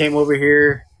 Came over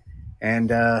here, and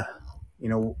you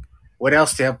know, what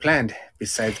else do you have planned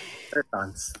besides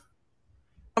marathons?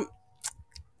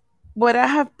 What I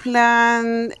have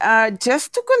planned,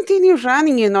 just to continue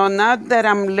running, now that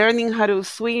I'm learning how to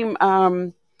swim,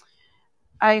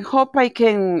 I hope I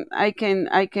can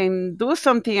do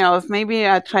something else, maybe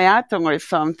a triathlon or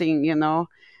something.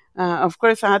 Of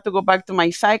course, I had to go back to my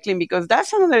cycling because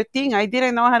that's another thing. I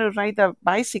didn't know how to ride a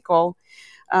bicycle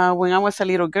when I was a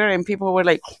little girl, and people were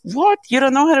like, "What? You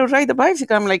don't know how to ride a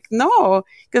bicycle?" I'm like, "No,"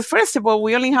 because first of all,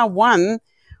 we only have one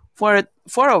for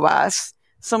four of us.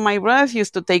 So my brothers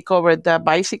used to take over the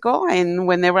bicycle, and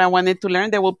whenever I wanted to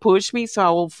learn, they would push me, so I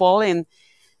would fall, and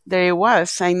there it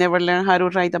was. I never learned how to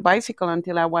ride a bicycle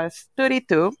until I was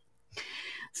 32.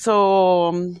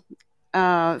 So,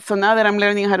 so now that I'm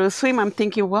learning how to swim, I'm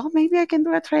thinking, well, maybe I can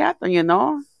do a triathlon.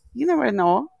 You never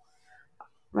know,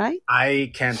 right?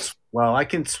 I can't. Well, I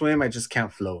can swim. I just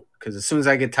can't float because as soon as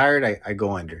I get tired, I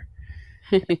go under.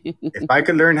 If I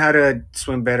could learn how to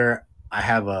swim better, I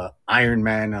have a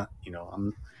Ironman.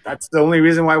 That's the only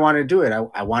reason why I want to do it.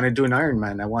 I want to do an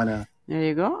Ironman. I want to. There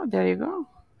you go. There you go.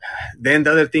 Then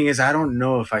the other thing is, I don't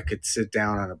know if I could sit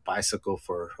down on a bicycle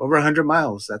for over 100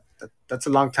 miles. That's a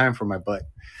long time for my butt.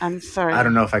 I'm I don't sorry.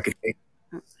 know if I could take.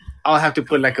 I'll have to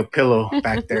put like a pillow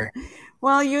back there.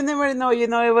 Well, you never know.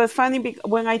 It was funny because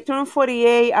when I turned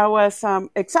 48, I was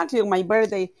exactly on my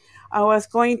birthday. I was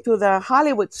going to the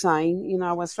Hollywood sign.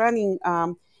 I was running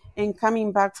and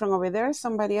coming back from over there.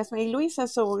 Somebody asked me, Luisa,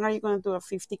 so when are you going to do a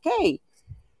 50K?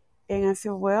 And I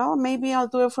said, well, maybe I'll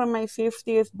do it for my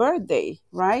 50th birthday,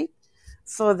 right?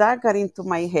 So that got into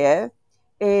my head.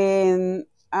 And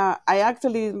I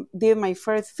actually did my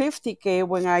first 50K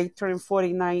when I turned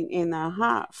 49 and a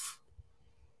half.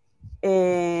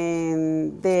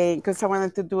 And then, because I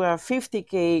wanted to do a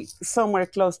 50K somewhere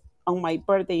close on my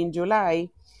birthday in July.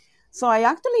 So I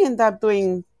actually ended up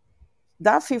doing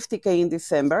that 50K in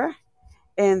December.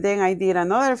 And then I did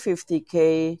another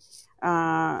 50K.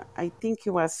 I think it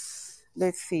was,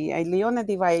 let's see, I Leona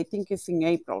Divide, I think it's in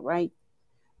April, right?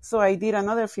 So I did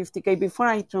another 50K before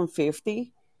I turned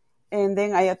 50. And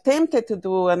then I attempted to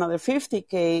do another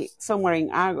 50K somewhere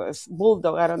in August.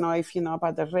 Bulldog, I don't know if you know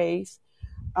about the race.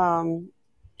 Um,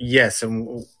 Yes,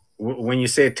 and when you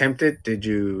say attempted, did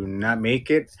you not make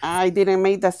it? I didn't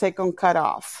make the second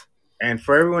cutoff. And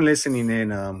for everyone listening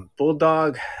in,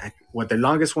 Bulldog, what the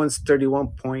longest one's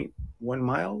 31.1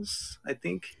 miles, I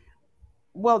think.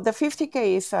 Well, the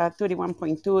 50K is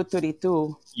 31.2, 32,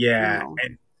 you Yeah, know.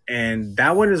 and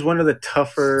that one is one of the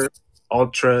tougher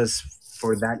ultras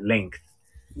for that length,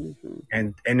 Mhm.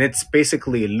 and it's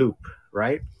basically a loop,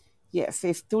 right? Yes,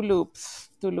 it's two loops,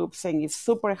 and it's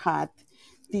super hot.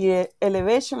 The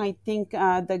elevation, I think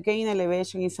the gain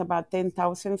elevation is about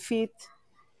 10,000 feet.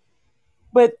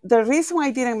 But the reason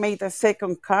I didn't make the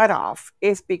second cutoff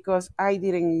is because I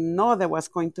didn't know there was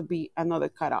going to be another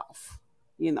cutoff,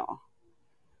 you know.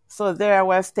 So there I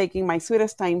was taking my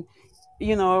sweetest time,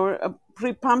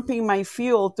 repumping my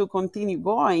fuel to continue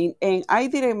going, and I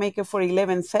didn't make it for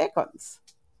 11 seconds,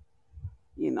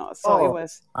 So it Oh,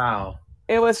 was wow.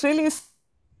 it was really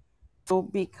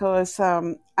because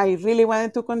I really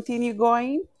wanted to continue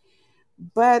going,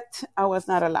 but I was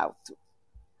not allowed to.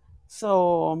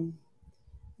 So,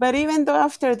 but even though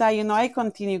after that, I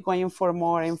continued going for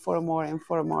more and for more and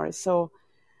for more. So,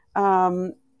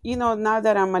 um, now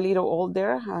that I'm a little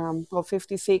older, or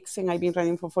 56, and I've been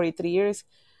running for 43 years,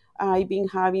 I've been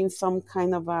having some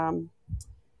kind of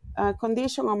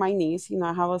condition on my knees.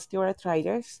 I have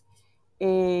osteoarthritis,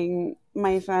 and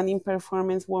my running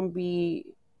performance won't be,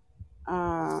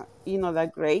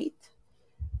 that great.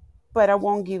 But I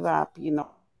won't give up.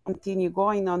 Continue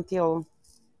going until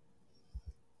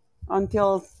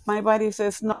my body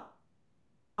says no.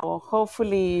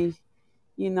 Hopefully,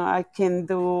 I can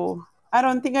do. I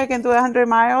don't think I can do 100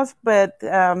 miles, but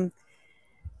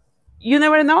you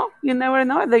never know. You never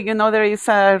know that there is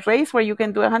a race where you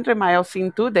can do 100 miles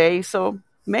in 2 days. So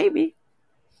maybe.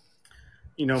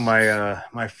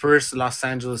 My first Los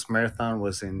Angeles marathon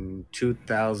was in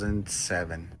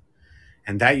 2007,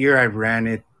 and that year I ran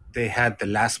it. They had the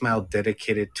last mile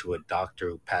dedicated to a doctor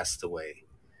who passed away,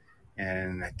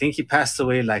 and I think he passed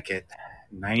away like at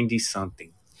 90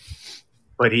 something.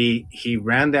 But he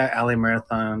ran that LA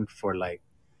marathon for like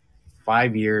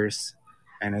 5 years,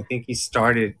 and I think he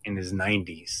started in his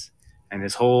 90s. And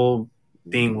his whole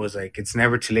thing Mhm. was like, it's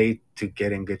never too late to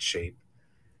get in good shape.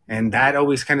 And that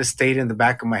always kind of stayed in the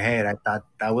back of my head. I thought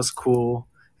that was cool,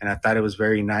 and I thought it was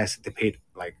very nice that they paid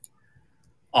like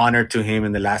honor to him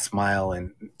in the last mile.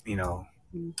 And you know,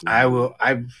 I Mhm. will.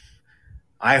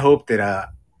 I hope that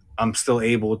I'm still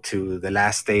able to the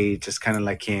last day, just kind of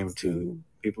like him, to Mhm.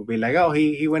 people be like, oh,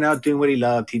 he went out doing what he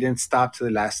loved. He didn't stop to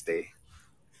the last day.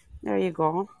 There you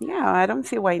go. Yeah, I don't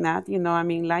see why not. I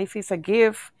mean, life is a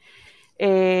gift,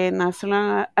 and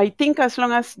I think as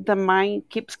long as the mind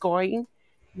keeps going,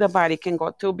 the body can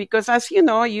go too. Because as you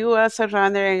know, you as a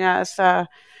runner and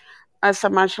as a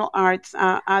martial arts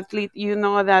athlete, you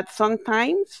know that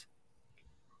sometimes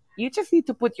you just need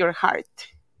to put your heart.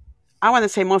 I want to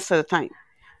say most of the time.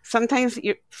 Sometimes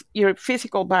your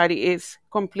physical body is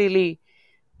completely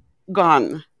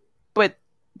gone, but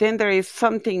then there is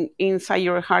something inside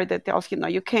your heart that tells you, no,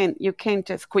 you can't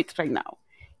just quit right now.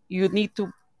 You need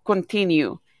to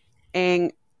continue,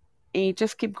 and you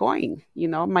just keep going.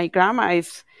 My grandma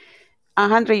is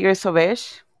 100 years of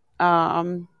age.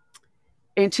 Um,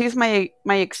 and she's my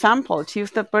example.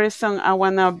 She's the person I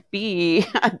wanna be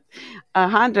at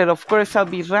 100. Of course, I'll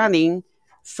be running,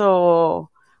 so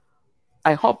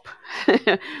I hope.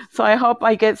 So I hope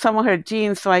I get some of her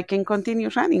genes so I can continue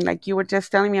running. Like you were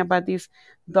just telling me about this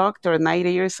doctor,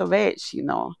 90 years of age.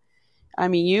 I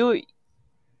mean,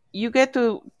 you get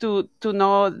to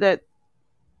know that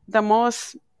the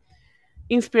most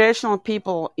inspirational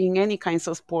people in any kinds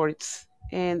of sports.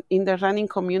 And in the running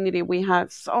community, we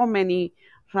have so many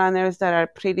runners that are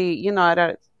pretty,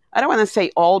 I don't want to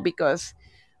say all because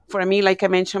for me, like I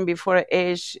mentioned before,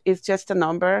 age is just a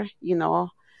number,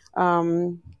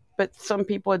 Um, but some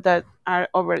people that are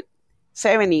over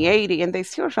 70, 80, and they're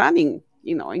still running,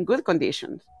 in good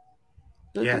conditions.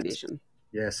 Good Yes, condition.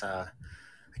 yes. I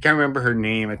can't remember her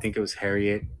name. I think it was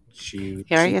Harriet. She.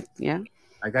 Harriet, yeah.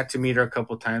 I got to meet her a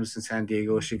couple times in San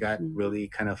Diego. She got Mm-hmm. really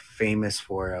kind of famous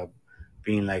for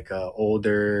being like a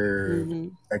older, Mm-hmm.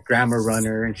 like grandma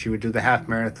runner, and she would do the half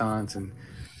marathons. And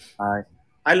I,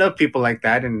 I love people like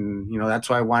that, and that's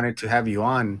why I wanted to have you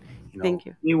on. Thank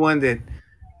you. Anyone that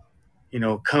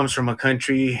comes from a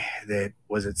country that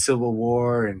was at civil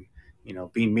war, and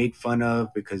being made fun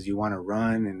of because you want to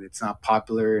run and it's not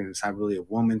popular and it's not really a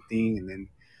woman thing. And then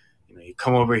you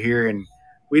come over here, and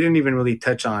we didn't even really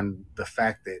touch on the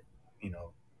fact that you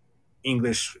know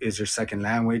English is your second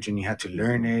language, and you have to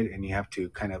learn Mm-hmm. it, and you have to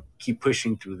kind of keep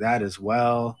pushing through that as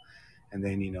well. And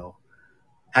then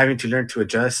having to learn to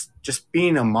adjust. Just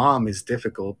being a mom is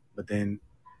difficult, but then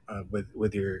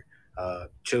with your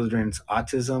children's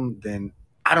autism, then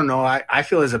I don't know. I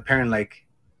feel as a parent like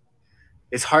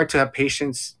it's hard to have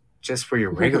patience just for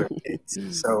your regular kids.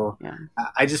 So Yeah,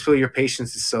 I just feel your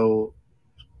patience is so,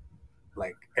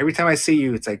 like, every time I see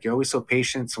you, it's like you're always so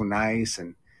patient, so nice,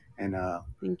 and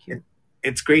thank it, you.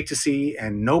 it's great to see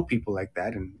and know people like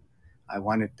that. And I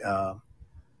wanted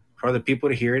for other people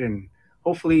to hear it, and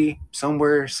hopefully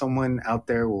somewhere someone out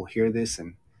there will hear this,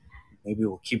 and maybe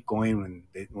will keep going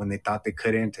when they thought they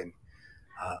couldn't. And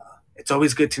uh, it's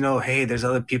always good to know, hey, there's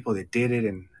other people that did it,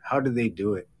 and how did they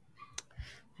do it?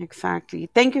 Exactly.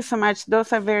 Thank you so much.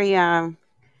 Those are very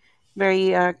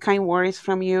kind words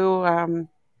from you.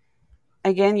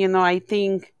 Again, I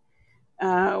think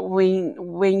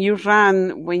when you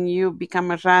run, when you become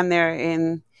a runner,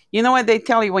 and you know what they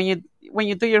tell you when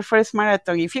you do your first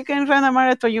marathon, if you can run a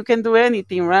marathon, you can do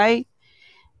anything, right?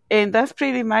 And that's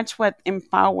pretty much what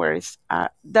empowers.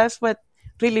 That's what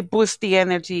really boosts the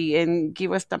energy and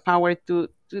give us the power to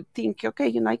think,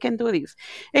 okay, I can do this.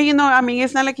 And I mean,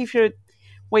 it's not like if you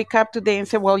wake up today and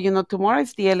say, well, tomorrow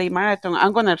is the LA Marathon,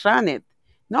 I'm going to run it.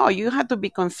 No, you have to be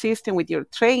consistent with your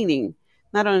training,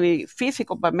 not only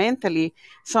physical, but mentally.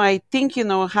 So I think,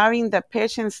 having the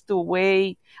patience to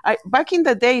wait. Back in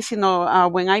the days,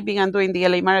 when I began doing the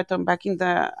LA Marathon back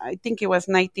I think it was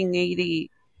 1980.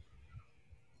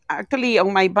 Actually,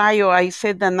 on my bio, I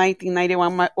said that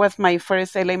 1991 was my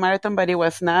first LA Marathon, but it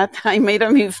was not. I made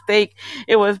a mistake.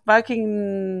 It was back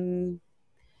in,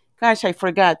 gosh, I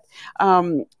forgot.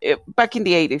 Back in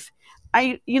the 80s.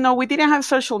 We didn't have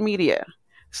social media.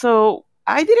 So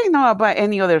I didn't know about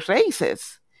any other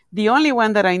races. The only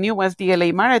one that I knew was the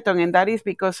LA Marathon, and that is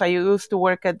because I used to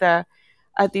work at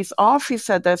this office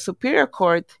at the Superior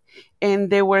Court, and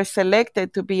they were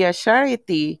selected to be a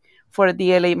charity for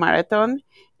the LA Marathon.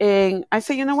 And I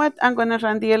said, you know what? I'm gonna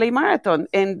run the LA Marathon.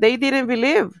 And they didn't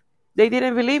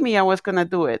believe me I was gonna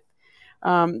do it.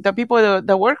 The people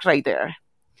that work right there.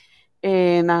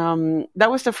 And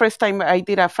that was the first time I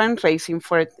did a fundraising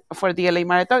for the LA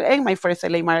Marathon and my first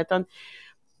LA Marathon.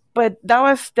 But that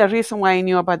was the reason why I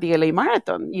knew about the LA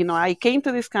Marathon. I came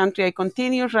to this country, I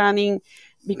continued running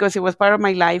because it was part of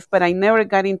my life, but I never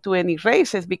got into any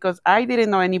races because I didn't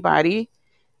know anybody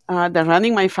that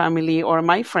running my family or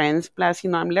my friends. Plus,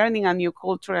 I'm learning a new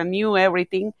culture, a new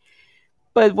everything.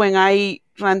 But when I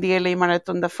ran the LA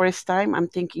Marathon the first time, I'm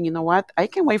thinking, you know what? I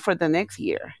can wait for the next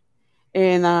year.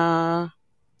 And I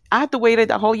had to wait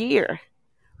a whole year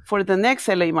for the next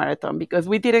LA Marathon because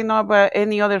we didn't know about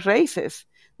any other races.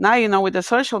 Now, with the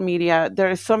social media, there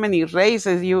are so many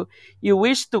races. You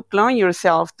wish to clone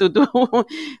yourself to do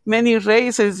many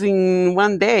races in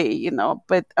one day,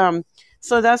 But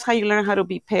so that's how you learn how to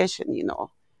be patient. You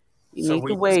So need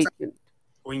to wait.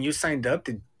 when you signed up,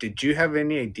 did you have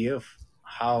any idea of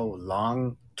how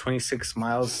long 26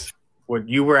 miles what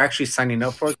you were actually signing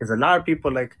up for? Because a lot of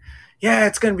people like, yeah,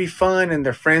 it's gonna be fun, and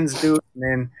their friends do,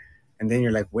 and then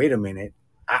you're like, wait a minute,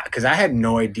 because I had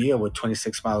no idea what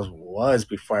 26 miles was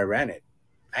before I ran it.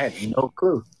 I had no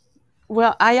clue.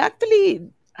 Well, I actually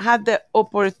had the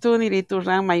opportunity to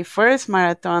run my first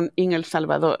marathon in El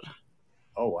Salvador.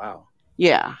 Oh wow.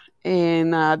 Yeah.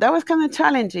 And that was kind of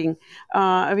challenging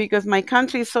because my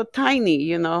country is so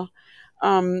tiny,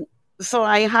 Um, so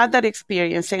I had that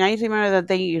experience. And I remember that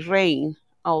they rained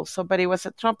also, but it was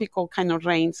a tropical kind of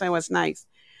rain. So it was nice.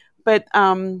 But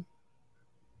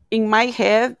in my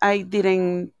head, I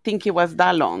didn't think it was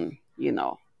that long.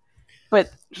 But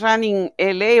running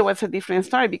LA was a different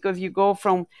story because you go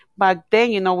from back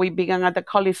then, we began at the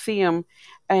Coliseum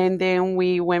and then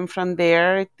we went from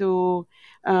there to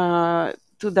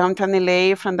downtown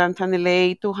LA, from downtown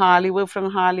LA to Hollywood,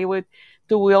 from Hollywood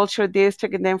to Wilshire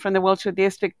District, and then from the Wilshire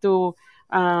District to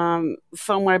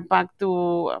somewhere back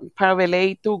to part of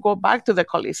LA to go back to the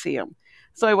Coliseum.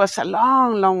 So it was a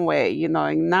long, long way, and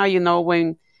now,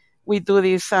 when we do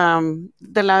this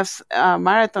the last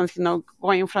marathons,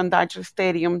 going from Dodger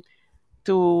Stadium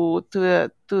to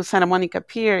Santa Monica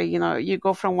Pier. You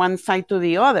go from one side to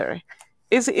the other.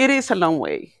 It is a long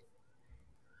way.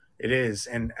 It is,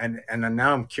 and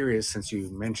now I'm curious since you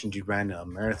mentioned you ran a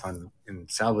marathon in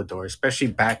Salvador, especially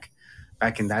back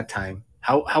in that time.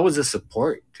 How was the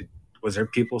support? Was there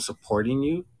people supporting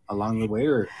you along the way,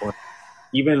 or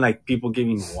even like people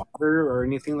giving water or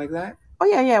anything like that? Oh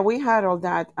yeah, yeah, we had all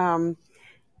that.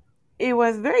 It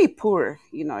was very poor.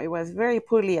 It was very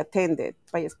poorly attended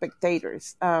by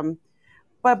spectators.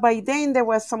 But by then there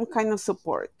was some kind of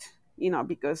support.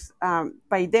 Because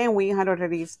by then we had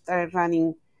already started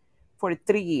running for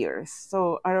 3 years.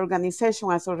 So our organization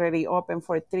was already open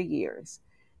for 3 years.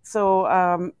 So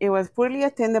it was poorly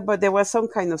attended, but there was some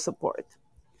kind of support.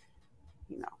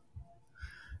 You know.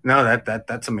 No,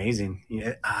 that's amazing.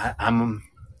 Yeah, I'm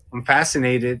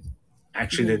fascinated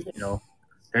actually that Mhm.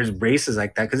 there's races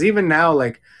like that because even now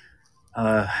like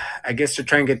uh, I guess to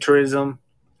try and get tourism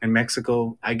in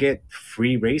Mexico, I get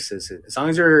free races as long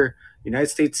as you're a United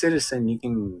States citizen. You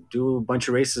can do a bunch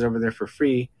of races over there for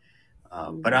free.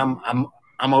 But Mhm.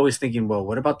 I'm always thinking, well,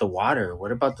 what about the water?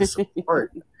 What about the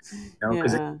support?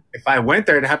 Because Yeah. if I went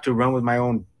there, I'd have to run with my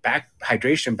own back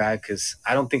hydration bag because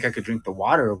I don't think I could drink the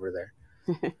water over there.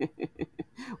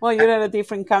 Well, you're at a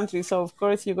different country, so of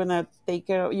course you're gonna take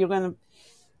care. You're gonna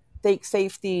take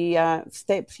safety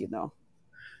steps.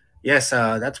 Yes,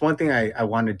 that's one thing I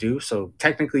want to do. So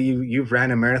technically, you've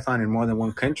ran a marathon in more than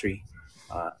one country.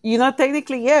 Uh,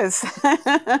 Technically, yes.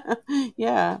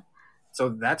 Yeah. so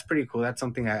that's pretty cool. That's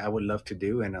something I would love to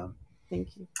do. And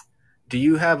Thank you. do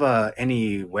you have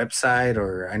any website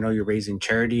or I know you're raising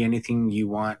charity? Anything you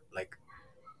want like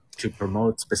to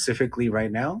promote specifically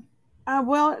right now?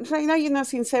 Well, right now,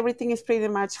 since everything is pretty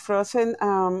much frozen,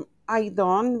 I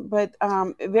don't. But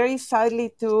very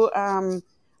sadly, too,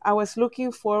 I was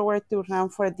looking forward to run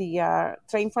for the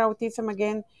Train for Autism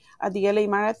again at the LA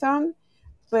Marathon.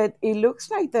 But it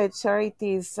looks like the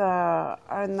charities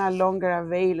are no longer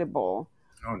available.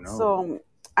 Oh no. So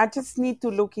I just need to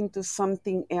look into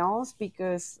something else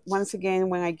because once again,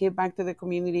 when I get back to the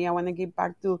community, I want to get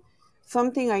back to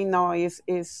something I know is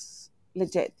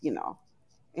legit,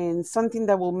 and something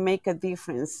that will make a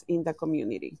difference in the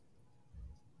community.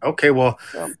 Okay, well,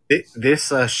 So,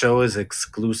 this show is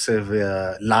exclusive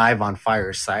live on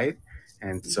Fireside,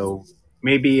 and so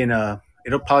maybe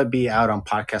it'll probably be out on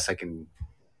podcast like in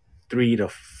 3 to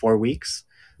 4 weeks.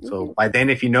 So okay. by then,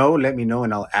 if you know, let me know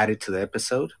and I'll add it to the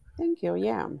episode. Thank you.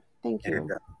 Yeah. Thank And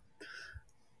you.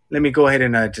 let me go ahead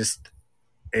and just,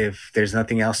 if there's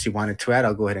nothing else you wanted to add,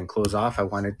 I'll go ahead and close off. I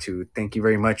wanted to thank you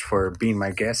very much for being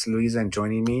my guest, Luisa, and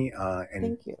joining me and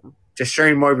Thank you. just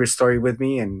sharing more of your story with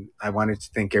me. And I wanted to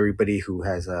thank everybody who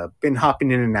has been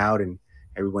hopping in and out and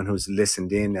everyone who's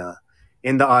listened in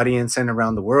the audience and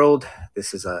around the world.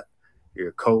 This is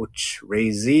your coach,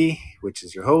 Ray Z, which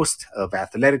is your host of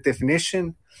Athletic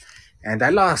Definition. And I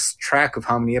lost track of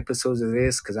how many episodes it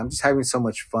is because I'm just having so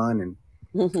much fun.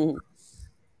 And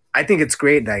I think it's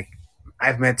great. Like,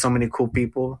 I've met so many cool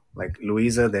people like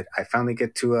Louisa that I finally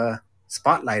get to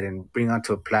spotlight and bring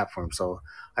onto a platform. So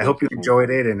I hope Thank you you, Ray. enjoyed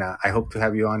it, and I hope to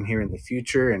have you on here in the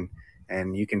future.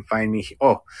 And you can find me.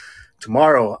 Oh,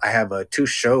 tomorrow I have two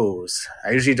shows.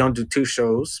 I usually don't do two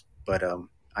shows, but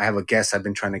I have a guest I've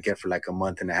been trying to get for like a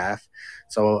month and a half.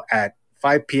 So at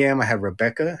 5 p.m. I have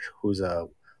Rebecca, who's a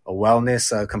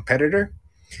wellness competitor,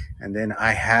 and then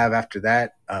I have after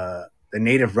that the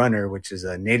Native Runner, which is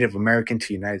a Native American to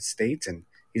the United States, and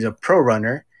he's a pro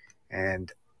runner.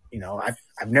 And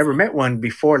I've never met one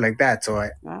before like that, so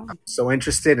Wow. I'm so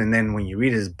interested. And then when you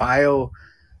read his bio,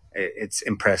 it's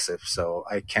impressive. So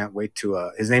I can't wait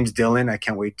to. His name's Dylan. I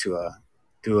can't wait to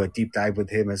do a deep dive with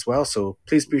him as well. So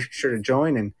please be sure to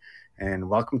join, and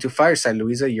welcome to Fireside,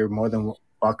 Louisa. You're more than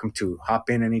welcome to hop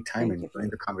in anytime Thank and you, join Ray.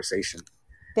 the conversation.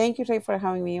 Thank you, Ray, for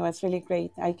having me. It was really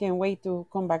great. I can't wait to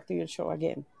come back to your show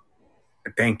again.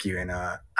 Thank you. And